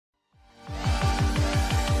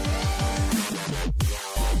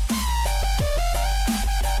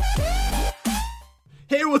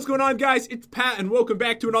what's going on, guys? It's Pat, and welcome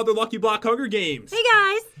back to another Lucky Block Hunger Games. Hey,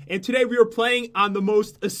 guys. And today we are playing on the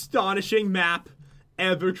most astonishing map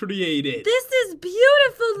ever created. This is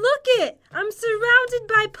beautiful. Look it. I'm surrounded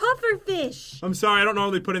by pufferfish. I'm sorry, I don't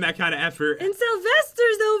normally put in that kind of effort. And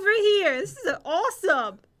Sylvester's over here. This is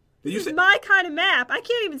awesome. This is my kind of map. I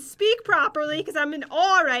can't even speak properly because I'm in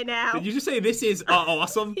awe right now. Did you just say this is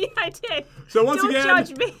awesome? Yeah, I did. So once Don't again,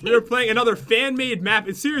 judge me. we are playing another fan-made map.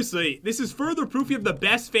 And seriously, this is further proof we have the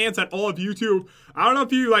best fans on all of YouTube. I don't know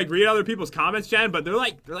if you read other people's comments, Jen, but they're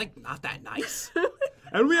not that nice.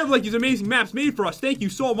 And we have these amazing maps made for us. Thank you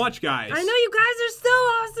so much, guys. I know you guys are so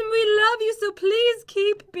awesome. We love you, so please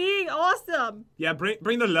keep being awesome. Yeah,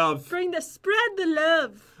 bring the love. Spread the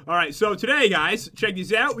love. All right, so today, guys, check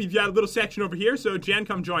these out. We've got a little section over here, so Jen,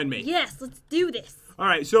 come join me. Yes, let's do this. All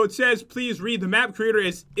right, so it says, please read. The map creator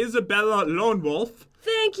is Isabella Lone Wolf.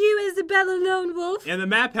 Thank you, Isabella Lone Wolf. And the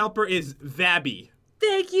map helper is Vabby.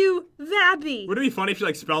 Thank you, Vabby. Wouldn't it be funny if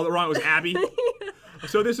she spelled it wrong? It was Abby.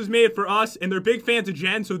 So this was made for us, and they're big fans of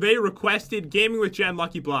Jen, so they requested Gaming with Jen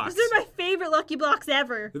Lucky Blocks. These are my favorite Lucky Blocks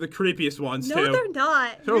ever. They're the creepiest ones, too. No, they're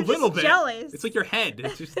not. They're a little just bit. Jealous. It's like your head.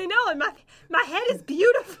 It's just, I know, and my head is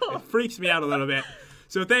beautiful. It freaks me out a little bit.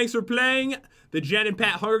 So thanks for playing the Jen and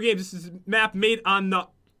Pat Hunger Games. This is a map made on the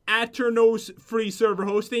Aternos free server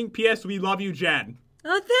hosting. P.S. We love you, Jen.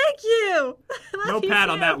 Oh, thank you. No Pat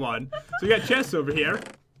on that one. So we got chests over here.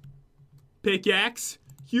 Pickaxe.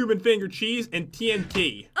 Human finger cheese, and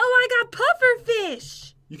TNT. Oh, I got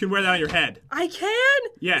pufferfish. You can wear that on your head. I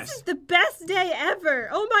can? Yes. This is the best day ever.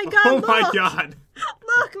 Oh my god, Oh look. my god.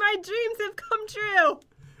 Look, my dreams have come true.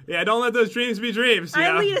 Yeah, don't let those dreams be dreams.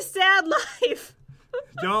 I lead a sad life.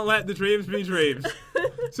 Don't let the dreams be dreams.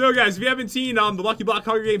 So, guys, if you haven't seen the Lucky Block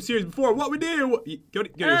Hunger Games series before, what we do... Go to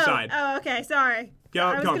your side. Oh, okay, sorry.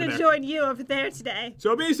 I was going to join you over there today.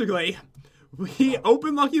 So, basically... We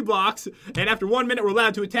open Lucky Blocks, and after 1 minute, we're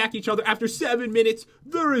allowed to attack each other. After 7 minutes,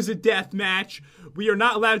 there is a death match. We are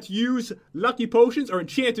not allowed to use Lucky Potions or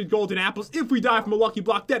Enchanted Golden Apples. If we die from a Lucky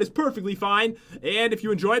Block, that is perfectly fine. And if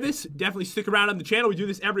you enjoy this, definitely stick around on the channel. We do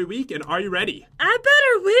this every week, and are you ready? I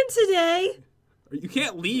better win today. You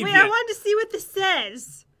can't leave Wait, yet. I wanted to see what this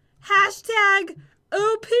says. Hashtag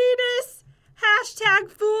OPenis.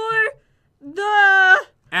 Hashtag for the...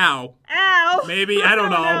 Ow. Ow. Maybe, I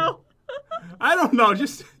don't know. I don't know,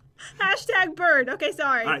 just... Hashtag bird. Okay,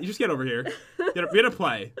 sorry. All right, you just get over here. We gotta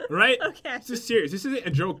play, all right? Okay. This is serious. This isn't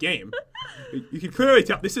a joke game. You can clearly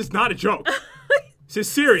tell this is not a joke. This is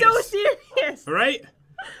serious. So serious. All right?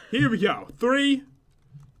 Here we go. 3,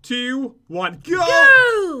 2, 1, go!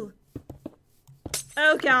 Go!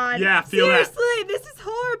 Oh, God. Yeah, feel Seriously, that. this is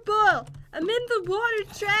horrible. I'm in the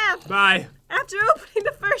water trap. Bye. After opening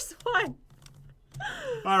the first one.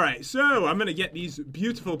 All right, so I'm going to get these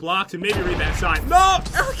beautiful blocks and maybe read that sign. No!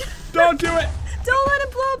 Okay. Don't do it! Don't let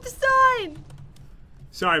him blow up the sign.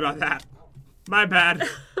 Sorry about that. My bad.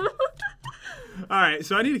 All right,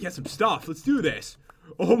 so I need to get some stuff. Let's do this.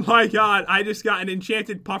 Oh my god, I just got an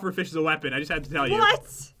enchanted pufferfish as a weapon. I just had to tell you.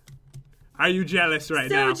 What? Are you jealous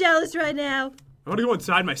right now? So jealous right now. I want to go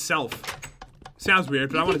inside myself. Sounds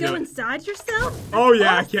weird, but I want to do it. You can go inside yourself? That's Oh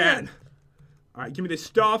yeah, awesome. I can. All right, give me this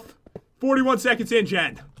stuff. 41 seconds in,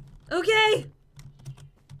 Jen. Okay.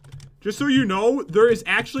 Just so you know, there is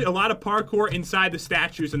actually a lot of parkour inside the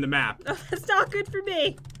statues in the map. Oh, that's not good for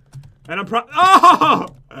me. And I'm Oh!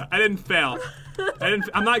 I didn't fail.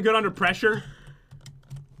 I'm not good under pressure.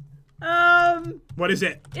 What is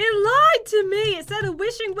it? It lied to me. It said a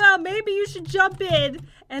wishing well. Maybe you should jump in.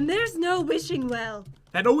 And there's no wishing well.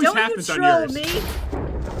 That always happens on yours. Don't you troll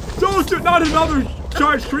me. Don't do not another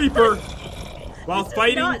charged creeper. While This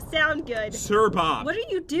fighting does not sound good. Sir Bob. What are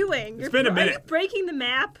you doing? It's been a minute. Are you breaking the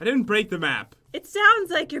map? I didn't break the map. It sounds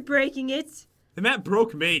like you're breaking it. The map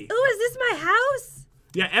broke me. Oh, is this my house?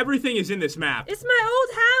 Yeah, everything is in this map. It's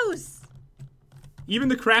my old house. Even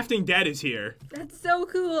the crafting dead is here. That's so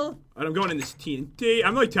cool. And I'm going in this TNT.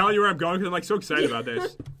 I'm telling you where I'm going because I'm so excited about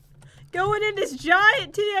this. Going in this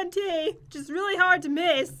giant TNT, which is really hard to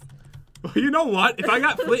miss. You know what? If I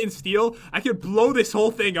got flint and steel, I could blow this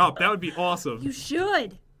whole thing up. That would be awesome. You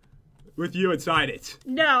should. With you inside it.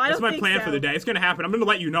 No, I That's don't my think plan so. for the day. It's going to happen. I'm going to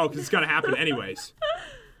let you know because it's going to happen anyways.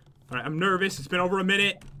 All right, I'm nervous. It's been over a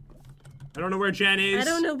minute. I don't know where Jen is. I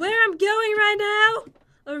don't know where I'm going right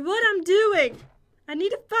now or what I'm doing. I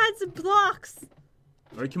need to find some blocks.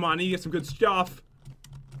 All right, come on. I need to get some good stuff.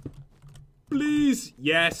 Please.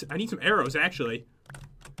 Yes. I need some arrows, actually.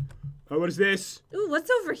 Oh, what is this? Ooh,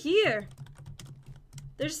 what's over here?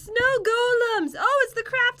 There's snow golems. Oh, it's the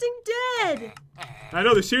crafting dead. I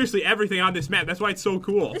know there's seriously everything on this map. That's why it's so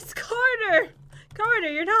cool. It's Carter. Carter,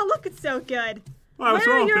 you're not looking so good. What's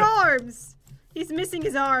Where wrong are your with him? arms? He's missing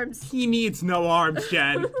his arms. He needs no arms,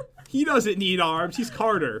 Jen. He doesn't need arms. He's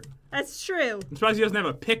Carter. That's true. I'm surprised he doesn't have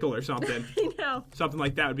a pickle or something. I know. Something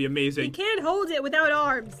like that would be amazing. He can't hold it without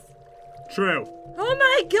arms. True. Oh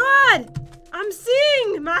my god! I'm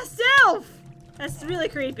seeing myself! That's really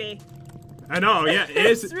creepy. I know, yeah, it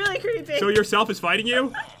is. It's really creepy. So yourself is fighting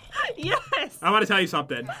you? Yes! I want to tell you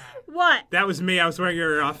something. What? That was me. I was wearing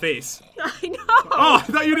your face. I know! Oh, I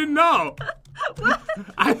thought you didn't know. What?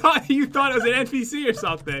 I thought you thought it was an NPC or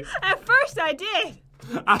something. At first I did.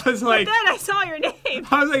 I was like, But then I saw your name.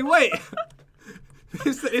 I was like, wait.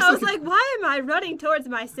 I was like, why am I running towards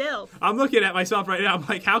myself? I'm looking at myself right now. I'm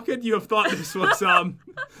like, how could you have thought this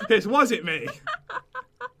wasn't me?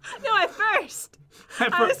 No, at first.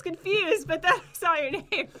 I was confused, but then I saw your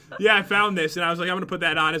name. Yeah, I found this, and I was like, I'm going to put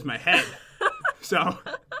that on as my head. So, all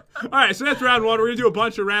right, so that's round one. We're going to do a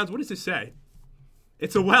bunch of rounds. What does this say?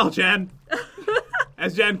 It's a well, Jen.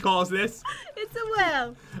 As Jen calls this. It's a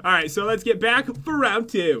well. All right, so let's get back for round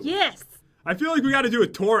two. Yes. I feel like we got to do a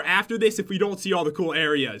tour after this if we don't see all the cool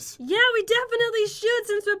areas. Yeah, we definitely should,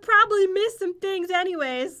 since we'll probably miss some things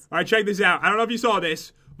anyways. All right, check this out. I don't know if you saw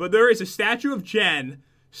this, but there is a statue of Jen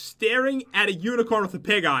staring at a unicorn with a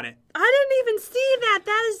pig on it. I didn't even see that.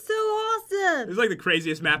 That is so awesome. It's like the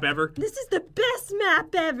craziest map ever. This is the best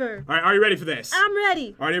map ever. All right, are you ready for this? I'm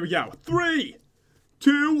ready. All right, here we go. 3,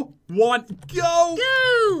 2, 1, go!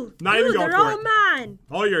 Go! Not even going they're for all it. mine.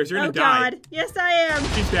 All yours. You're gonna Oh, die. God. Yes, I am.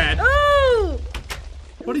 She's dead. Oh!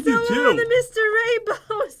 What did you Someone do? the Mr.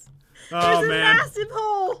 Rainbows. Oh, There's a man. massive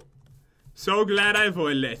hole. So glad I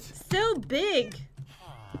avoided it. So big.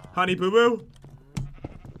 Honey Boo Boo?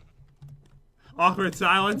 Awkward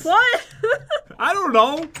silence. What? I don't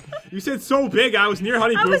know. You said so big. I was near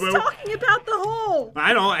Honey I Boo was Boo. talking about the hole.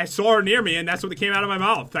 I know. I saw her near me, and that's what came out of my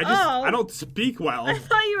mouth. Oh. I don't speak well. I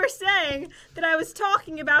thought you were saying that I was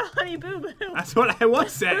talking about Honey Boo Boo. That's what I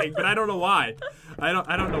was saying, but I don't know why. I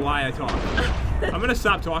don't know why I talk. I'm gonna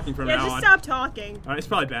stop talking from Yeah, now just on. stop talking. All right, it's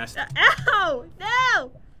probably best. Ow! No!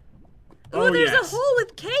 Ooh, Oh, there's yes. a hole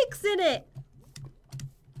with cakes in it.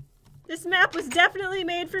 This map was definitely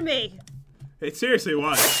made for me. It seriously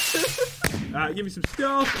was. Give me some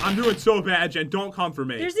stuff. I'm doing so bad, Jen. Don't come for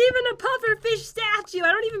me. There's even a pufferfish statue.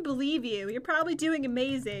 I don't even believe you. You're probably doing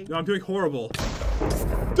amazing. No, I'm doing horrible.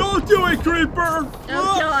 Don't do it, creeper!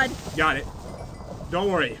 Oh, God. Got it.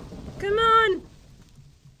 Don't worry. Come on.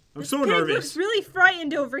 I'm so Pig nervous. looks really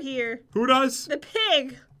frightened over here. Who does? The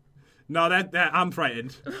pig. No, that I'm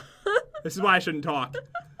frightened. This is why I shouldn't talk.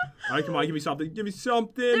 All right, come on, give me something. Give me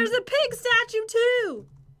something. There's a pig statue, too.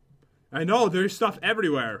 I know, there's stuff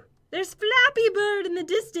everywhere. There's Flappy Bird in the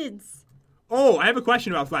distance. Oh, I have a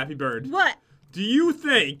question about Flappy Bird. What? Do you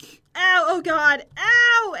think... Ow, oh God.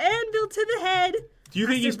 Ow, anvil to the head. Do you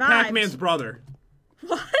think he's survived. Pac-Man's brother?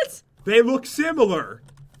 What? They look similar.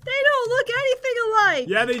 They don't look anything alike.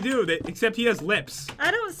 Yeah, they do. Except he has lips.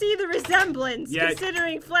 I don't see the resemblance, Yeah.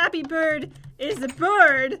 considering Flappy Bird is a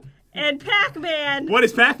bird and Pac-Man What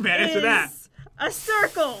is Pac-Man? Answer that. is a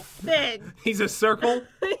circle thing. He's a circle?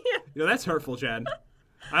 Yeah. You know, that's hurtful, Jen.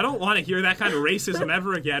 I don't want to hear that kind of racism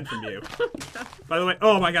ever again from you. By the way,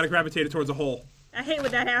 oh my God, I gravitated towards a hole. I hate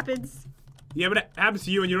when that happens. Yeah, but it happens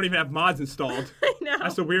to you and you don't even have mods installed. I know.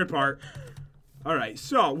 That's the weird part. All right,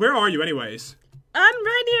 so where are you anyways? I'm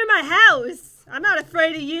right near my house. I'm not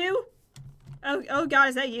afraid of you. Oh God,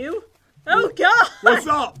 is that you? Oh God! What's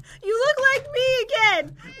up? You look like me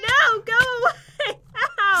again. No, go away.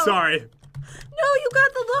 Ow. Sorry. No, you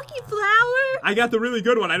got the lucky flower. I got the really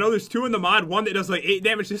good one. I know there's 2 in the mod. One that does like 8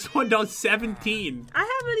 damage. This one does 17. I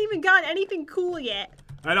haven't even gotten anything cool yet.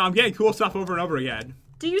 I know, I'm getting cool stuff over and over again.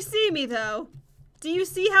 Do you see me though? Do you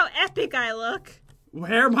see how epic I look?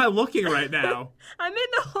 Where am I looking right now? I'm in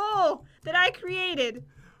the hole that I created.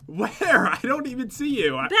 Where? I don't even see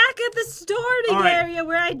you. Back at the starting All right. area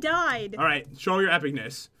where I died. All right, show your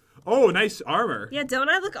epicness. Oh, nice armor. Yeah, don't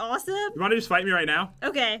I look awesome? You want to just fight me right now?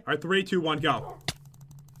 Okay. All right, 3, 2, 1, go.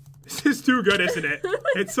 This is too good, isn't it?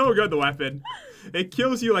 It's so good, the weapon. It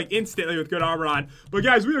kills you like instantly with good armor on. But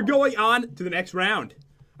guys, we are going on to the next round.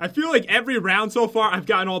 I feel like every round so far, I've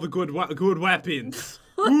gotten all the good weapons.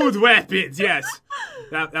 Good weapons, yes.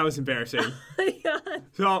 That was embarrassing. Oh my God.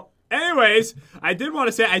 So, anyways, I did want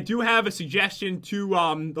to say I do have a suggestion to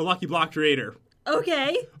the Lucky Block creator.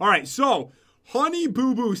 Okay. All right, so Honey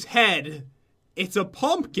Boo Boo's head, it's a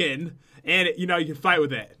pumpkin, and you can fight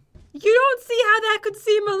with it. You don't see how that could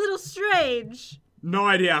seem a little strange. No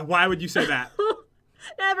idea. Why would you say that?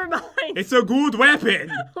 Never mind. It's a good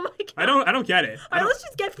weapon. Oh my God. I don't get it. All right, let's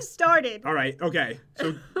just get started. All right, okay.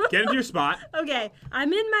 So get into your spot. Okay,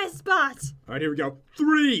 I'm in my spot. All right, here we go.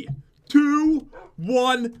 3, 2,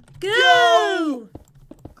 1, Go!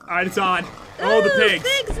 Alright, it's on. Oh, the pigs.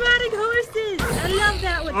 Pigs riding horses. I love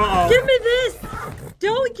that one. Uh-oh. Give me this.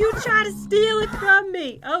 Don't you try to steal it from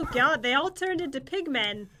me. Oh, God, they all turned into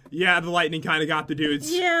pigmen. Yeah, the lightning kind of got the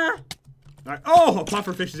dudes. Yeah. Right. Oh, a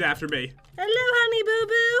pufferfish is after me. Hello, honey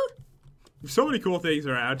boo-boo. There's so many cool things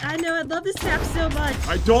around. I know, I love this map so much.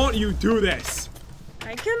 Alright, don't you do this.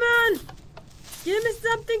 Alright, come on. Give me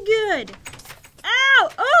something good. Ow!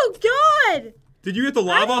 Oh, God! Did you get the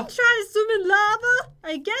lava? I didn't try to swim in lava.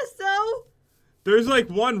 I guess so. There's like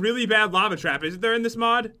one really bad lava trap, isn't there, in this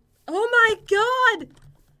mod? Oh my God!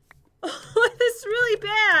 Oh, this is really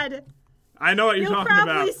bad. I know what you're talking about.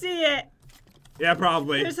 You'll probably see it. Yeah,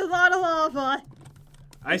 probably. There's a lot of lava.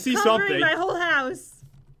 I see Covering something. my whole house.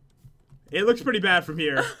 It looks pretty bad from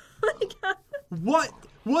here. Oh my God. What?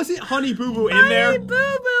 Wasn't Honey Boo Boo in there? Honey Boo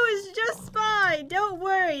Boo is just fine. Don't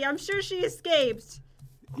worry. I'm sure she escaped.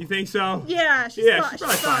 You think so? Yeah, she's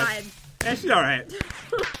probably fine. Yeah, she's alright.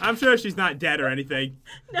 I'm sure she's not dead or anything.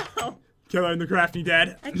 No. Killer in the Crafty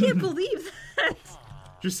dead. I can't believe that.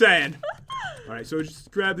 Just saying. Alright, so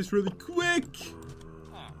just grab this really quick.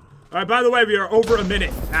 Alright, by the way, we are over a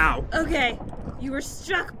minute. Ow. Okay. You were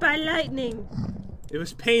struck by lightning. It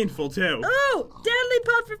was painful, too. Oh!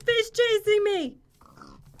 Deadly pufferfish chasing me!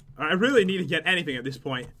 I really need to get anything at this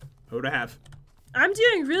point. What would I have? I'm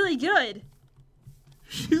doing really good.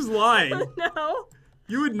 She's lying. No.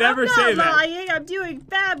 You would never say I'm not that. lying. I'm doing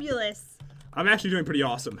fabulous. I'm actually doing pretty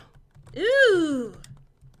awesome. Ooh.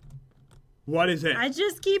 What is it? I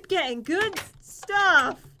just keep getting good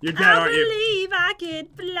stuff. You're dead, aren't you? I believe I can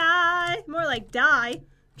fly. More like die.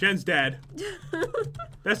 Jen's dead.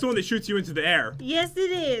 That's the one that shoots you into the air. Yes,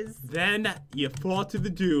 it is. Then you fall to the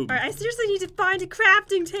doom. Alright, I seriously need to find a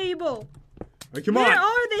crafting table. Right, come Where on.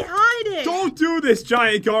 are they hiding? Don't do this,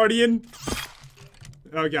 giant guardian.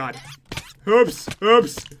 Oh, God. Oops.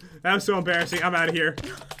 Oops. That was so embarrassing. I'm out of here.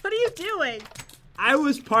 What are you doing? I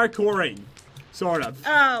was parkouring. Sort of.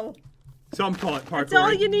 Oh. Some call it parkouring. That's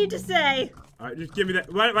all you need to say. Alright, just give me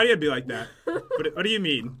that. Why do you be like that? What do you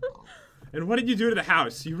mean? And what did you do to the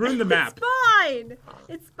house? You ruined the map. It's fine.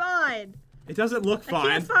 It's fine. It doesn't look fine. I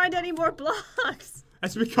can't find any more blocks.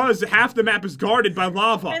 That's because half the map is guarded by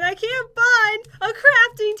lava. And I can't find a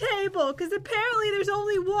crafting table, because apparently there's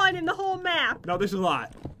only one in the whole map. No, there's a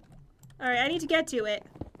lot. Alright, I need to get to it.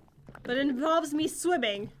 But it involves me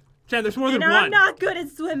swimming. Jen, there's more than And one. I'm not good at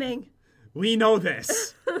swimming. We know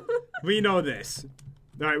this. We know this.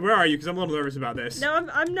 Alright, where are you? Because I'm a little nervous about this. No,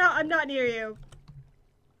 I'm not near you.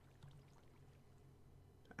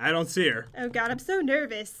 I don't see her. Oh God, I'm so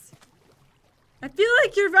nervous. I feel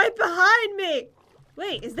like you're right behind me.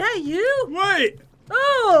 Wait, is that you? Wait!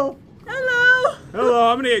 Oh, hello. Hello,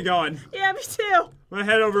 I'm gonna get going. Yeah, me too. I'm gonna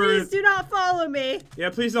head over. Please do not follow me. Yeah,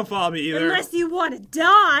 please don't follow me either. Unless you want to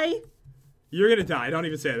die. You're gonna die. Don't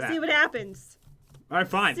even say that. See what happens. Alright,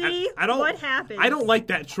 fine. See I don't, what happens. I don't like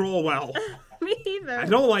that troll well. Me either. I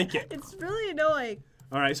don't like it. It's really annoying.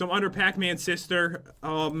 Alright, so I'm under Pac-Man's sister.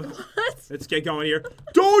 What? Let's get going here.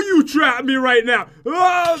 Don't you trap me right now!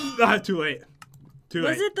 Too late. Too late.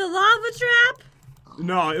 Was it the lava trap?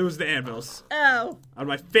 No, it was the anvils. Oh. On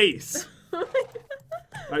my face.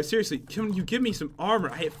 Alright, seriously, can you give me some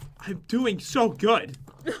armor? I'm doing so good.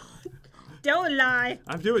 Don't lie.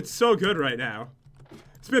 I'm doing so good right now.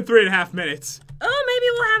 It's been 3.5 minutes. Oh, maybe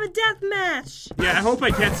we'll have a death match. Yeah, I hope I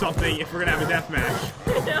get something if we're gonna have a death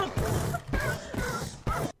match. No.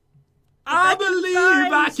 I believe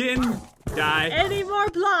I can die. Any more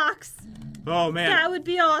blocks? Oh man, That would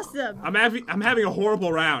be awesome. I'm having a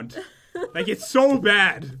horrible round. Like it's so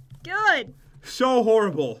bad, Good. so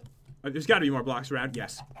horrible. There's got to be more blocks around.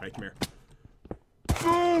 Yes. All right, come here.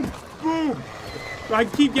 Boom, boom. I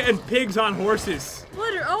keep getting pigs on horses.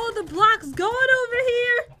 What are all the blocks going over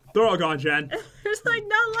here? They're all gone, Jen. There's like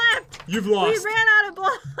none left. You've lost. We ran out of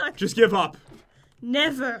blocks. Just give up.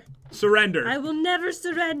 Never. Surrender. I will never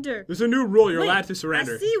surrender. There's a new rule. You're Wait, allowed to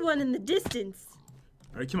surrender. I see one in the distance.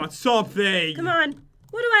 All right, come on, something. Come on.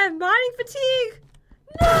 What do I have? Mining fatigue?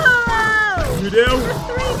 No! You do? For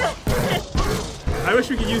 3 minutes. I wish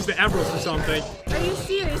we could use the emeralds for something. Are you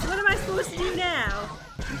serious? What am I supposed to do now?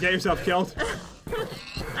 Get yourself killed.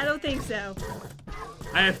 I don't think so.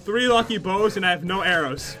 I have 3 lucky bows and I have no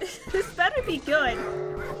arrows. This better be good.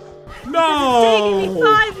 No! It's taking me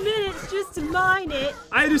 5 minutes just to mine it.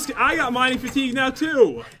 I got mining fatigue now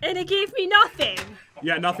too. And it gave me nothing. You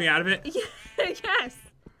got nothing out of it? Yes.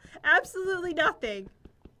 Absolutely nothing.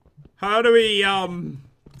 How do we,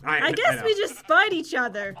 I guess we just fight each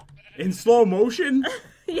other. In slow motion?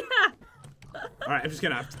 Yeah. Alright, I'm just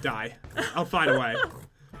gonna have to die. I'll find a way.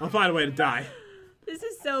 I'll find a way to die. This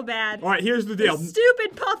is so bad. All right, here's the deal. The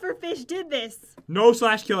stupid pufferfish did this. No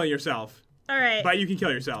 / killing yourself. All right. But you can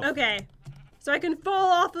kill yourself. Okay. So I can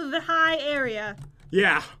fall off of a high area.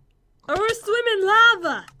 Yeah. Or swim in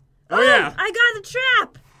lava. Oh, yeah. I got the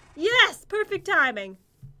trap. Yes, perfect timing.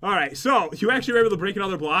 All right, so you actually were able to break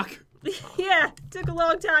another block? Yeah, took a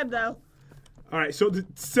long time, though. All right, so the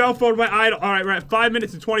cell phone went idle. All right, we're at 5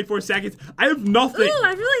 minutes and 24 seconds. I have nothing. Ooh,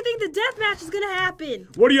 I really think the death match is going to happen.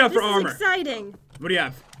 What do you have for armor? This is exciting. What do you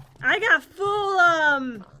have? I got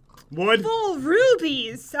full, Wood? full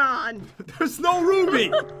rubies on. There's no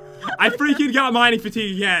ruby. I freaking got mining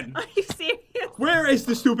fatigue again. Are you serious? Where is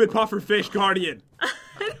the stupid pufferfish guardian?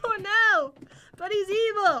 I don't know, but he's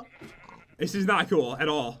evil. This is not cool at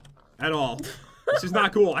all. At all. This is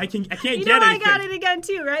not cool. I can't get anything. You know I got it again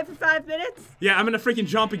too, right? For 5 minutes? Yeah, I'm gonna freaking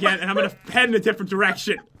jump again, and I'm gonna head in a different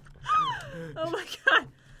direction. Oh my god.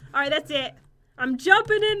 Alright, that's it. I'm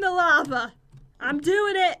jumping in the lava. I'm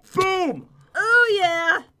doing it. Boom! Oh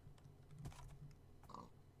yeah.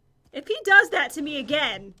 If he does that to me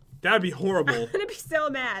again, That would be horrible. I'm gonna be so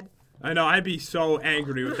mad. I know, I'd be so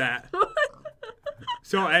angry with that.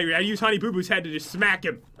 So angry. I use Honey Boo Boo's head to just smack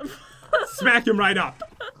him. Smack him right up.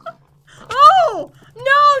 Oh!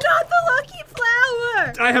 No, not the lucky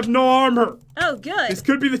flower! I have no armor. Oh, good. This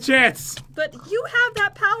could be the chance. But you have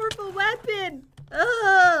that powerful weapon.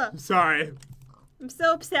 Ugh. Sorry. I'm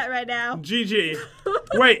so upset right now. GG.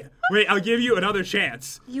 Wait, I'll give you another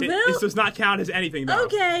chance. You will? This does not count as anything, though.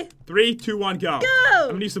 Okay. 3, 2, 1, go. Go! I'm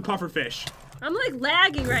gonna use some pufferfish. I'm like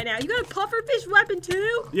lagging right now. You got a pufferfish weapon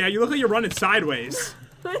too? Yeah, you look like you're running sideways.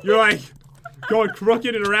 You're like going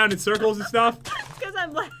crooked and around in circles and stuff. Because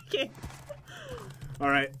I'm lagging. All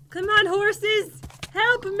right. Come on, horses.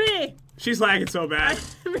 Help me. She's lagging so bad.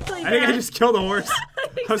 I'm really I think I bad. just killed a horse.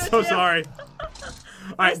 I'm so too. sorry.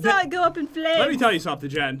 All I right, saw it go up in flames. let me tell you something,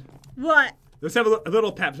 Jen. What? Let's have a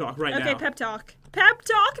little pep talk right now. Okay, pep talk. Pep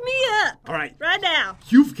talk me up. All right. Right now.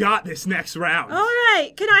 You've got this next round. All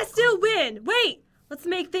right. Can I still win? Wait. Let's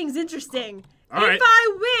make things interesting. All right. If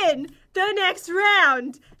I win the next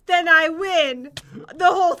round, then I win the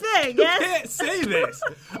whole thing, You yes? can't say this.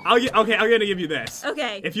 I'm gonna give you this.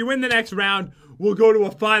 Okay. If you win the next round, we'll go to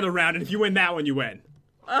a final round, and if you win that one, you win.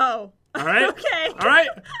 Oh. All right? Okay. All right?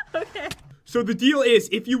 Okay. So the deal is,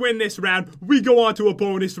 if you win this round, we go on to a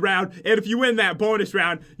bonus round, and if you win that bonus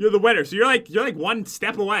round, you're the winner. So you're like one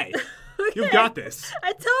step away. Okay. You've got this.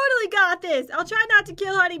 I totally got this. I'll try not to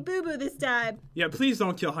kill Honey Boo Boo this time. Yeah, please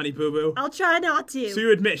don't kill Honey Boo Boo. I'll try not to. So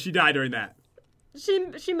you admit she died during that.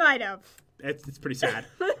 She might have. It's pretty sad.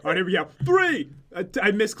 All right, here we go. 3.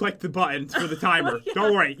 I misclicked the buttons for the timer. Yeah.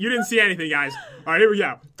 Don't worry. You didn't see anything, guys. All right, here we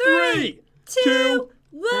go. 3, 2,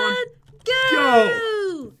 1, go!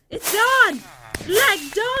 go! It's on! Like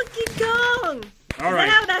Donkey Kong! All Is right. that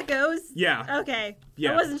how that goes? Yeah. Okay.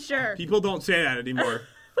 Yeah. I wasn't sure. People don't say that anymore.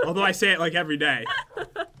 Although I say it like every day.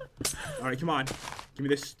 All right, come on. Give me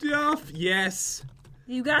this stuff. Yes.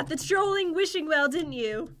 You got the trolling wishing well, didn't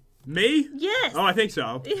you? Me? Yes. Oh, I think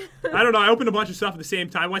so. I don't know. I opened a bunch of stuff at the same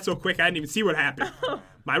time. Went so quick I didn't even see what happened.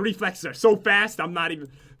 My reflexes are so fast, I'm not even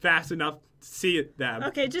fast enough to see them.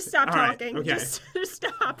 Okay, just stop All right, talking. okay. Just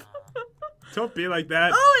stop. Don't be like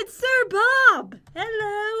that. Oh, it's Sir Bob.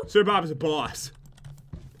 Hello. Sir Bob is a boss.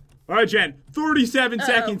 All right, Jen. 37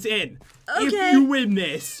 seconds in. Okay. If you win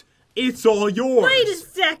this, it's all yours. Wait a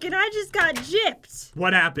second. I just got gypped.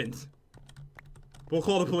 What happened? We'll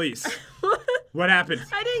call the police. What happened?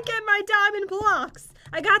 I didn't get my diamond blocks.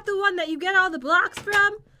 I got the one that you get all the blocks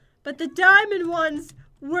from, but the diamond ones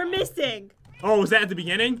were missing. Oh, was that at the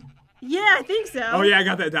beginning? Yeah, I think so. Oh, yeah, I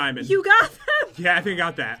got that diamond. You got them? Yeah, I think I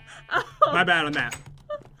got that. Oh. My bad on that.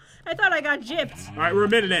 I thought I got gypped. All right, we're a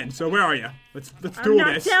minute in, so where are you? Let's I'm duel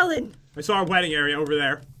not this. telling. I saw our wedding area over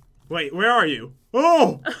there. Wait, where are you?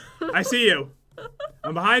 Oh! I see you.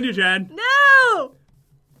 I'm behind you, Jen. No!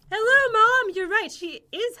 Hello, Mom. You're right. She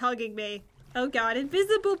is hugging me. Oh, God.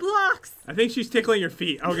 Invisible blocks. I think she's tickling your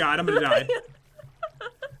feet. Oh, God, I'm gonna die.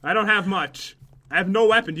 I don't have much. I have no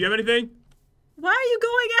weapon. Do you have anything? Why are you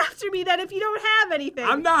going after me then if you don't have anything?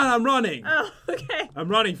 I'm not. I'm running. Oh, okay. I'm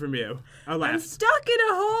running from you. I I'm left. stuck in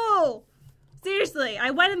a hole. Seriously, I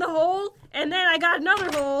went in the hole, and then I got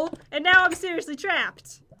another hole, and now I'm seriously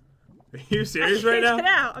trapped. Are you serious I right can't now? get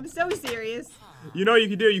out. I'm so serious. You know what you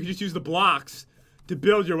can do? You can just use the blocks to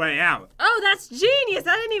build your way out. Oh, that's genius.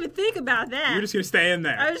 I didn't even think about that. You're just gonna stay in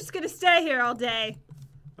there. I was just going to stay here all day.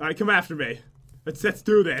 All right, come after me. Let's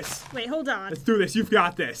do this. Wait, hold on. Let's do this. You've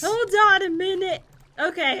got this. Hold on a minute.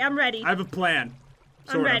 Okay, I'm ready. I have a plan.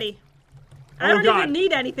 I'm sort of. ready. I don't even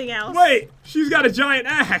need anything else. Wait, she's got a giant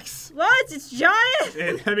axe. What? It's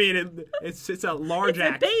giant? It's a large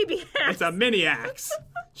axe. It's a baby axe. It's a mini axe.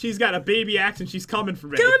 She's got a baby axe and she's coming for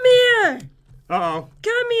me. Come here. Uh-oh.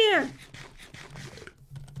 Come here.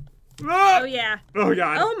 Ah! Oh, yeah. Oh,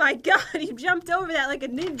 God. Oh, my God. You jumped over that like a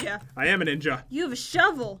ninja. I am a ninja. You have a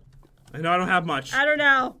shovel. I know I don't have much. I don't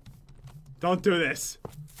know. Don't do this.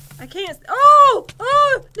 I can't. Oh!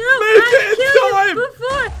 Oh! No! I killed you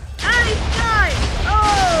before I died!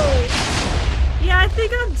 Oh! Yeah, I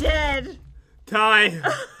think I'm dead. Tie.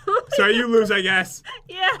 So you lose, I guess.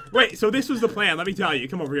 Yeah. Wait, so this was the plan. Let me tell you.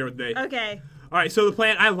 Come over here with me. Okay. All right, so the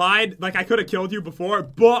plan, I lied. Like, I could have killed you before,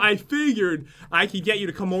 but I figured I could get you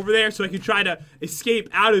to come over there so I could try to escape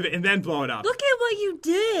out of it and then blow it up. Look at what you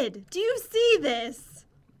did. Do you see this?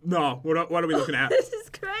 No. What are we looking at? This is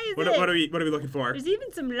crazy. What are we looking for? There's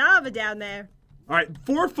even some lava down there. All right,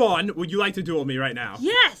 for fun, would you like to duel me right now?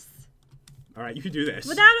 Yes. All right, you can do this.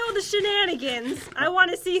 Without all the shenanigans, I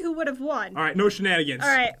want to see who would have won. All right, no shenanigans. All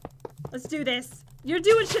right, let's do this. You're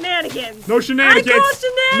doing shenanigans. No shenanigans. I call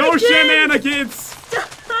shenanigans. No shenanigans.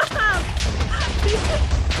 Stop.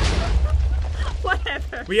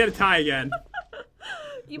 Whatever. We had a tie again.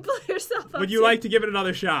 You blew yourself up. Would you like to give it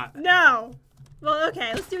another shot? No. Well,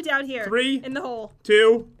 okay, let's do it down here. 3. In the hole.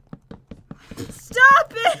 2.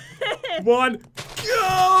 Stop it. 1.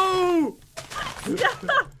 Go!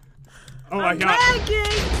 Stop. Oh my God. Lagging.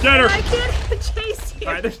 Get her. I can't even chase you.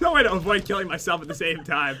 All right, there's no way to avoid killing myself at the same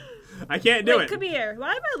time. I can't do it. Come here.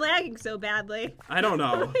 Why am I lagging so badly? I don't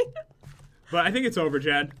know. But I think it's over,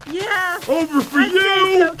 Jen. Yeah. Over for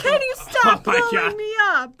you! So. Can you stop blowing me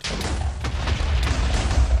up?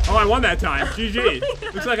 Oh, I won that time. GG.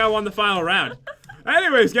 Looks like I won the final round.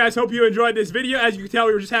 Anyways, guys, hope you enjoyed this video. As you can tell,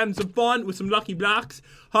 we were just having some fun with some Lucky Blocks,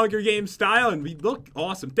 Hunger Games style, and we look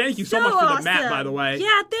awesome. Thank you so much for the map, by the way.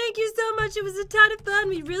 Yeah, thank you so much. It was a ton of fun.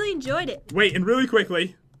 We really enjoyed it. Wait, and really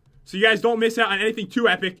quickly, so you guys don't miss out on anything too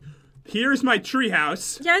epic, here's my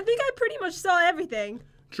treehouse. Yeah, I think I pretty much saw everything.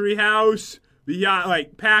 Treehouse. We got,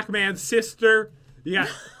 like, Pac-Man's sister. You got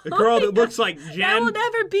the girl that looks like Jen. That will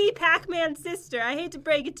never be Pac-Man's sister. I hate to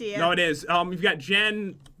break it to you. No, it is. You've got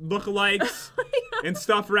Jen lookalikes and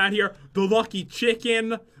stuff around here. The Lucky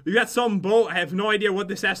Chicken. We've got some boat. I have no idea what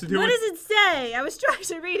this has to do with. What does it say? I was trying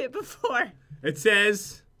to read it before. It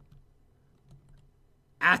says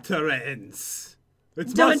Atterens.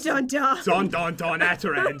 Dun, dun, dun. Dun, dun, dun,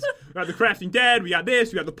 Atterens. We got the Crafting Dead. We got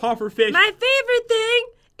this. We got the Puffer Fish. My favorite thing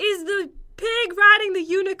is the pig riding the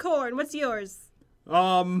unicorn. What's yours?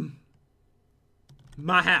 My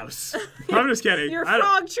house. I'm just kidding. Your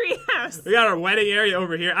frog tree house. We got our wedding area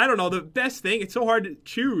over here. I don't know. The best thing, it's so hard to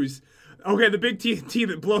choose. Okay, the big TNT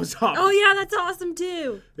that blows up. Oh, yeah, that's awesome,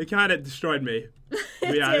 too. It kind of destroyed me,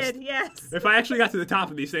 to be honest. It did, yes. If I actually got to the top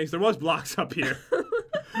of these things, there was blocks up here.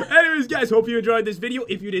 Anyways, guys, hope you enjoyed this video.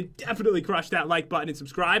 If you did, definitely crush that like button and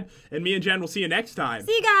subscribe. And me and Jen will see you next time.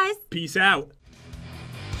 See you guys. Peace out.